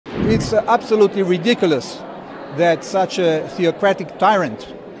It's absolutely ridiculous that such a theocratic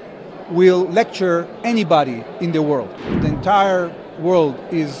tyrant will lecture anybody in the world. The entire world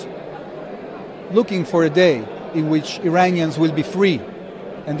is looking for a day in which Iranians will be free,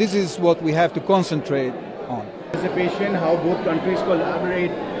 and this is what we have to concentrate on. Participation, how both countries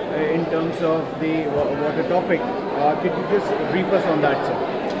collaborate in terms of the water topic. Could you just brief us on that,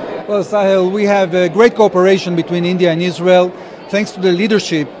 sir? Well, Sahel, we have great cooperation between India and Israel, thanks to the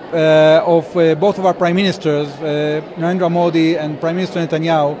leadership of both of our prime ministers, Narendra Modi and Prime Minister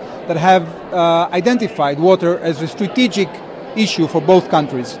Netanyahu, that have identified water as a strategic issue for both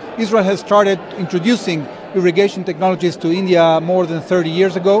countries. Israel has started introducing irrigation technologies to India more than 30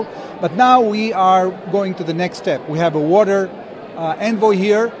 years ago, but now we are going to the next step. We have a water envoy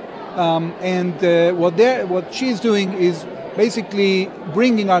here, and what she is doing is basically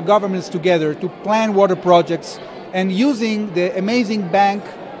bringing our governments together to plan water projects and using the amazing bank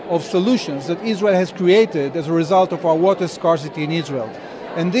of solutions that Israel has created as a result of our water scarcity in Israel.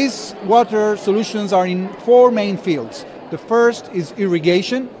 And these water solutions are in four main fields. The first is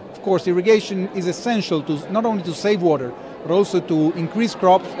irrigation. Of course, irrigation is essential to not only to save water, but also to increase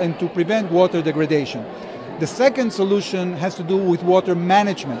crops and to prevent water degradation. The second solution has to do with water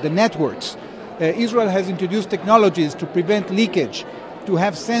management, the networks. Israel has introduced technologies to prevent leakage, to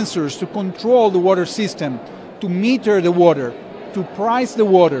have sensors, to control the water system, to meter the water, to price the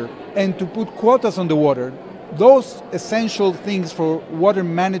water, and to put quotas on the water. Those essential things for water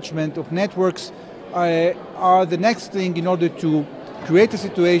management of networks are the next thing in order to create a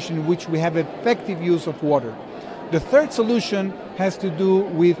situation in which we have effective use of water. The third solution has to do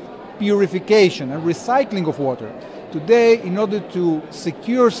with purification and recycling of water. Today, in order to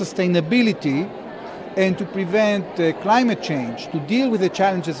secure sustainability and to prevent climate change, to deal with the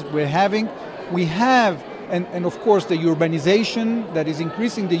challenges that we're having, we have, and of course the urbanization that is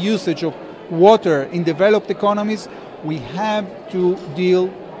increasing the usage of water in developed economies, we have to deal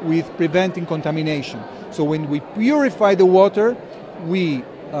with preventing contamination. So when we purify the water, we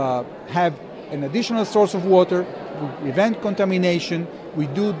have an additional source of water, we prevent contamination, we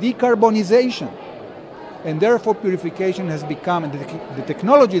do decarbonization, and therefore purification has become, and the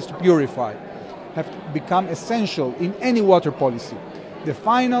technologies to purify have become essential in any water policy. The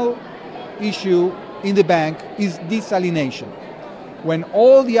final issue in the bank is desalination. When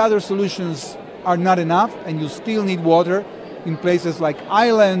all the other solutions are not enough and you still need water in places like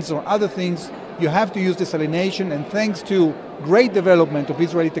islands or other things, you have to use desalination, and thanks to great development of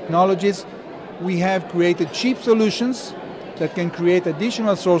Israeli technologies, we have created cheap solutions that can create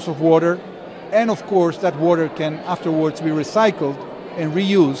additional source of water, and of course that water can afterwards be recycled and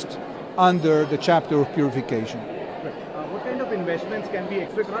reused under the chapter of purification. What kind of investments can be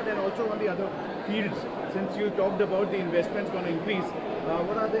expected, and also on the other fields, since you talked about the investments going to increase,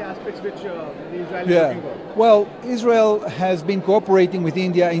 what are the aspects which the Israel is looking for? Well, Israel has been cooperating with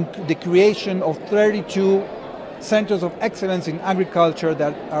India in the creation of 32 centers of excellence in agriculture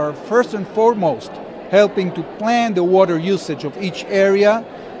that are first and foremost helping to plan the water usage of each area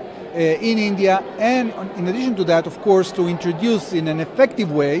in India, and in addition to that, of course, to introduce in an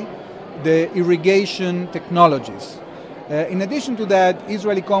effective way the irrigation technologies. In addition to that,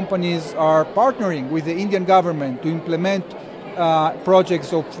 Israeli companies are partnering with the Indian government to implement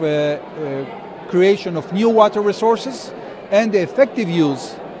projects of creation of new water resources and the effective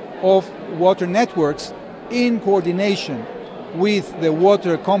use of water networks in coordination with the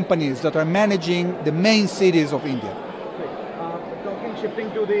water companies that are managing the main cities of India.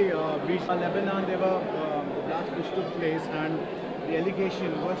 Shifting to the region, Lebanon, there were blasts which took place, and the allegation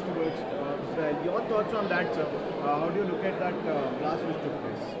was towards Israel. Your thoughts on that, sir? How do you look at that blast which took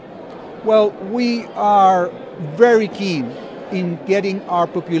place? Well, we are very keen in getting our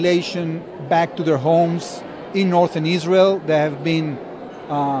population back to their homes in northern Israel. They have been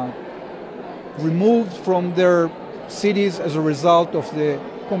removed from their cities as a result of the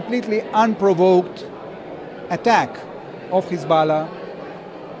completely unprovoked attack of Hezbollah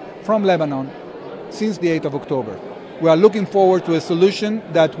from Lebanon since the 8th of October. We are looking forward to a solution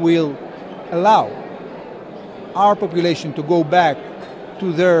that will allow our population to go back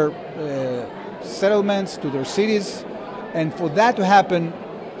to their settlements, to their cities, and for that to happen,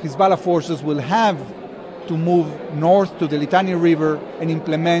 Hezbollah forces will have to move north to the Litani River and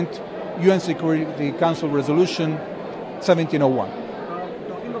implement UN Security Council Resolution 1701.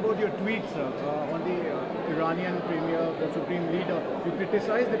 Talking about your tweets on the Iranian Premier, the Supreme Leader, you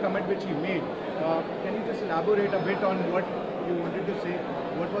criticized the comment which he made. Can you just elaborate a bit on what you wanted to say?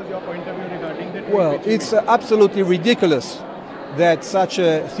 What was your point of view regarding the tweet? Well, it's absolutely ridiculous that such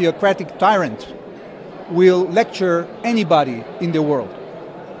a theocratic tyrant will lecture anybody in the world.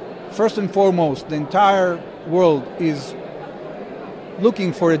 first and foremost, the entire world is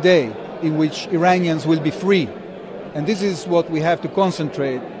looking for a day in which Iranians will be free. And this is what we have to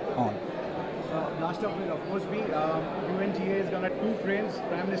concentrate on. Last up will, of course, be UNGA is going to have two friends,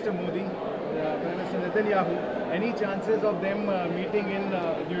 Prime Minister Modi, Prime Minister Netanyahu. Any chances of them meeting in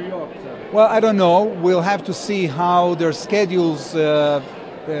New York, sir? Well, I don't know. We'll have to see how their schedules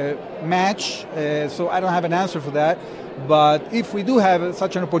match. So I don't have an answer for that. But if we do have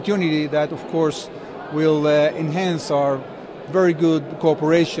such an opportunity, that of course will enhance our very good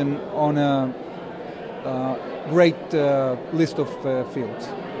cooperation on a great list of fields.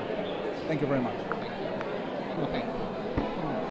 Thank you very much. Okay.